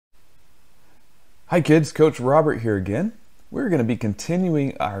Hi kids, Coach Robert here again. We're going to be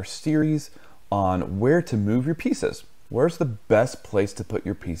continuing our series on where to move your pieces. Where's the best place to put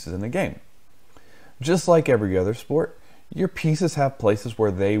your pieces in the game? Just like every other sport, your pieces have places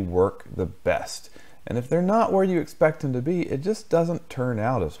where they work the best. And if they're not where you expect them to be, it just doesn't turn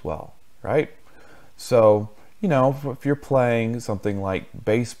out as well, right? So, if you're playing something like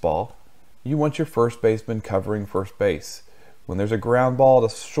baseball, you want your first baseman covering first base. When there's a ground ball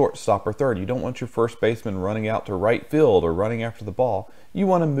to shortstop or third, you don't want your first baseman running out to right field or running after the ball. You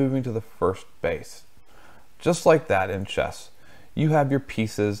want him moving to the first base. Just like that in chess, you have your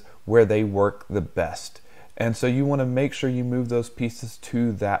pieces where they work the best. And so you want to make sure you move those pieces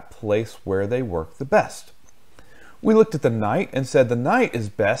to that place where they work the best. We looked at the knight and said the knight is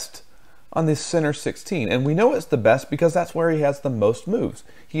best on the center 16. And we know it's the best because that's where he has the most moves.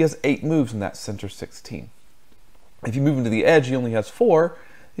 He has 8 moves in that center 16. If you move him to the edge, he only has 4.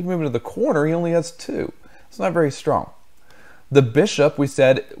 If you move him to the corner, he only has 2. It's not very strong. The bishop, we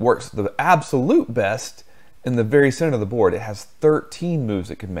said, works the absolute best in the very center of the board. It has 13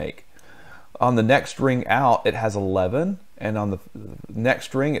 moves it can make. On the next ring out, it has 11. And on the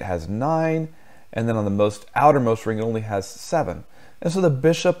next ring, it has 9. And then on the most outermost ring, it only has 7. And so the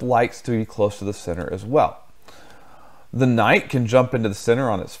bishop likes to be close to the center as well. The knight can jump into the center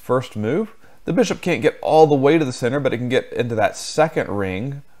on its first move. The bishop can't get all the way to the center, but it can get into that second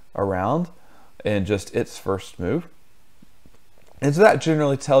ring around in just its first move. And so that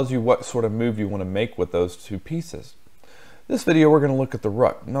generally tells you what sort of move you want to make with those 2 pieces. This video, we're going to look at the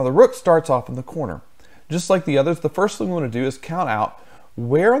rook. Now, the rook starts off in the corner. Just like the others, the first thing we want to do is count out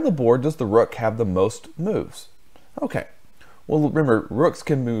where on the board does the rook have the most moves. Okay, well, remember, rooks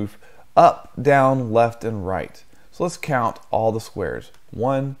can move up, down, left, and right. So let's count all the squares.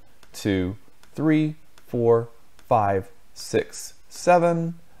 1, 2, 3, 4, 5, 6,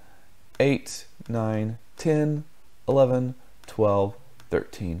 7, 8, 9, 10, 11, 12,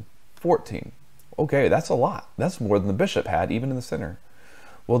 13, 14. Okay, that's a lot. That's more than the bishop had, even in the center.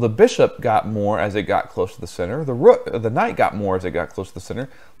 Well, the bishop got more as it got close to the center. The knight got more as it got close to the center.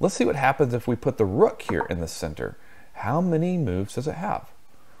 Let's see what happens if we put the rook here in the center. How many moves does it have?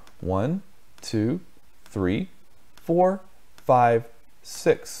 1, 2, 3, 4, 5,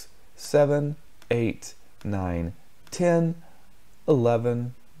 6, 7, 8, 9, 10,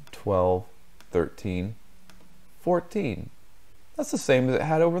 11, 12, 13, 14. That's the same as it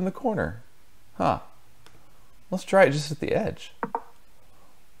had over in the corner. Huh. Let's try it just at the edge.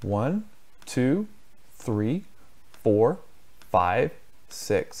 1, 2, 3, 4, 5,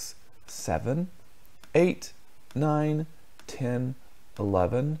 6, 7, 8, 9, 10,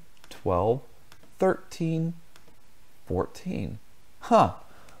 11, 12, 13, 14. Huh.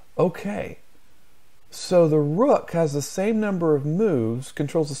 Okay. So the rook has the same number of moves,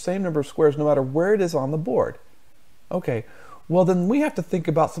 controls the same number of squares no matter where it is on the board. Okay. Well, then we have to think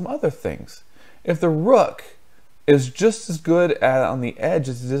about some other things. If the rook is just as good on the edge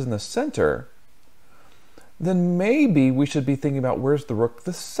as it is in the center, then maybe we should be thinking about where's the rook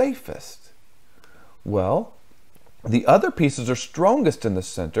the safest. Well, the other pieces are strongest in the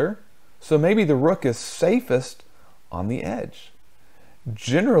center, so maybe the rook is safest on the edge.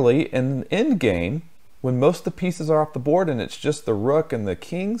 Generally, in the end game, when most of the pieces are off the board and it's just the rook and the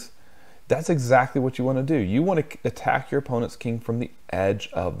kings, that's exactly what you want to do. You want to attack your opponent's king from the edge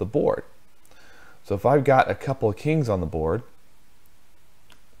of the board. So if I've got a couple of kings on the board,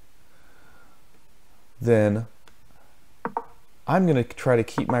 then I'm going to try to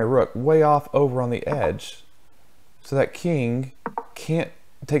keep my rook way off over on the edge so that king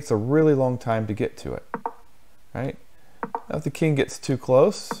takes a really long time to get to it, right? Now if the king gets too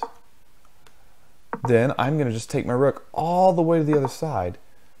close, then I'm going to just take my rook all the way to the other side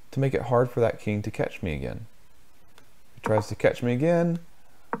to make it hard for that king to catch me again. He tries to catch me again,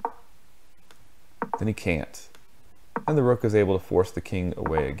 then he can't. And the rook is able to force the king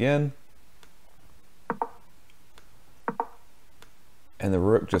away again. And the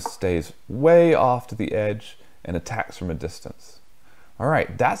rook just stays way off to the edge and attacks from a distance. All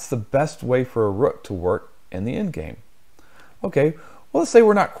right, that's the best way for a rook to work in the endgame. Okay, well, let's say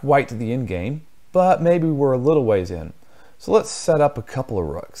we're not quite to the endgame, but maybe we're a little ways in. So let's set up a couple of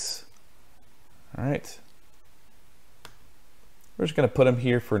rooks. All right. We're just going to put them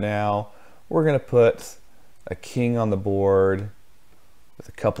here for now. We're going to put a king on the board with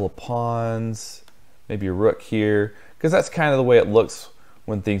a couple of pawns, maybe a rook here, because that's kind of the way it looks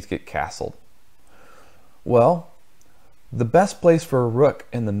when things get castled. Well, the best place for a rook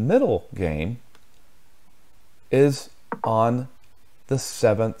in the middle game is on the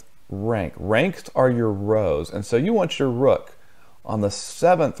 7th rank. Ranked are your rows, and so you want your rook on the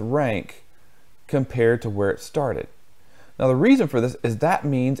 7th rank compared to where it started. Now the reason for this is that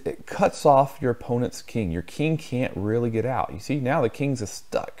means it cuts off your opponent's king. Your king can't really get out. You see, now the king's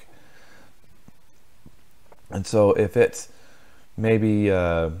stuck. And so if it's maybe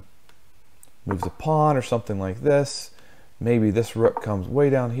moves a pawn or something like this, maybe this rook comes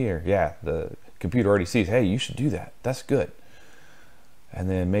way down here. Yeah, the computer already sees, hey, you should do that. That's good. And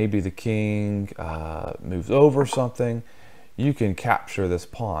then maybe the king moves over something. You can capture this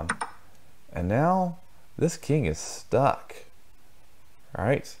pawn. And now this king is stuck. All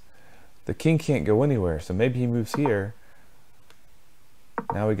right, the king can't go anywhere, so maybe he moves here.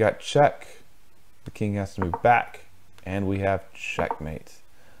 Now we got check. The king has to move back, and we have checkmate.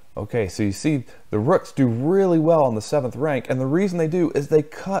 Okay, so you see the rooks do really well on the 7th rank, and the reason they do is they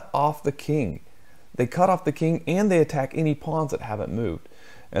cut off the king. They cut off the king and they attack any pawns that haven't moved.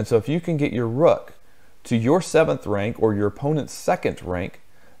 And so if you can get your rook to your 7th rank or your opponent's 2nd rank,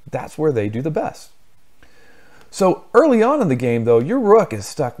 that's where they do the best. So early on in the game though, your rook is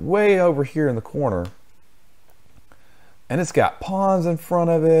stuck way over here in the corner. And it's got pawns in front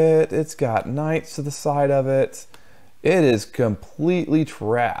of it. It's got knights to the side of it. It is completely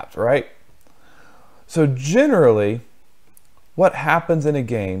trapped, right? So generally, what happens in a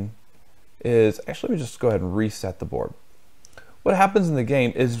game is, actually let me just go ahead and reset the board. What happens in the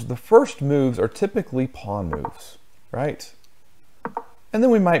game is the first moves are typically pawn moves, right? And then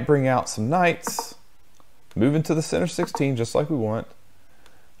we might bring out some knights, move into the center 16 just like we want,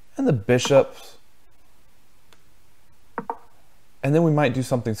 and the bishops. And then we might do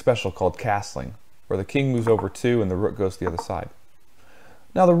something special called castling, where the king moves over 2 and the rook goes to the other side.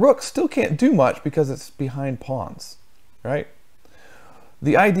 Now the rook still can't do much because it's behind pawns, right?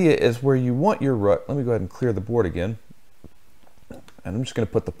 The idea is where you want your rook, let me go ahead and clear the board again. And I'm just going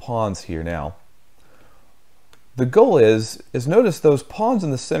to put the pawns here now. The goal is notice those pawns in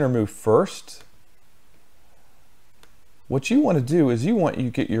the center move first. What you want to do is you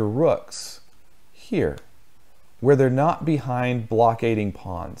get your rooks here, where they're not behind blockading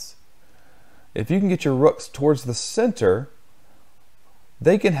pawns. If you can get your rooks towards the center,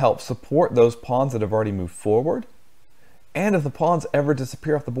 they can help support those pawns that have already moved forward. And if the pawns ever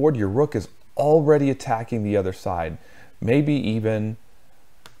disappear off the board, your rook is already attacking the other side. Maybe even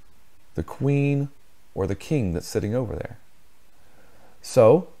the queen or the king that's sitting over there.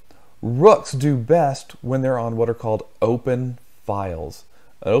 So rooks do best when they're on what are called open files.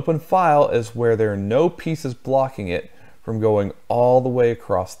 An open file is where there are no pieces blocking it from going all the way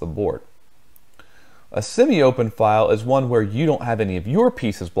across the board. A semi-open file is one where you don't have any of your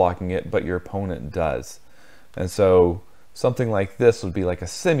pieces blocking it, but your opponent does. And so something like this would be like a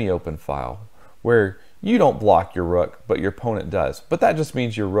semi-open file, where you don't block your rook, but your opponent does. But that just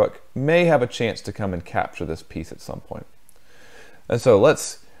means your rook may have a chance to come and capture this piece at some point. And so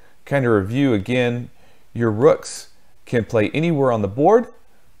let's kind of review again. Your rooks can play anywhere on the board,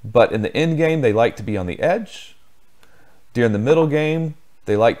 but in the end game, they like to be on the edge. During the middle game,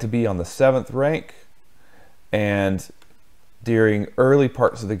 they like to be on the 7th rank. And during early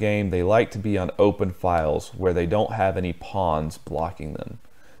parts of the game, they like to be on open files where they don't have any pawns blocking them.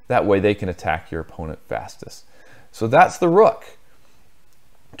 That way they can attack your opponent fastest. So that's the rook.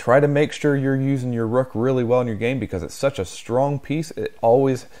 Try to make sure you're using your rook really well in your game because it's such a strong piece. It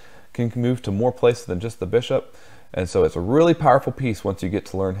always can move to more places than just the bishop. And so it's a really powerful piece once you get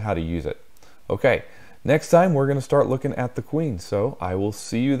to learn how to use it. Okay, next time we're going to start looking at the queen. So I will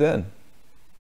see you then.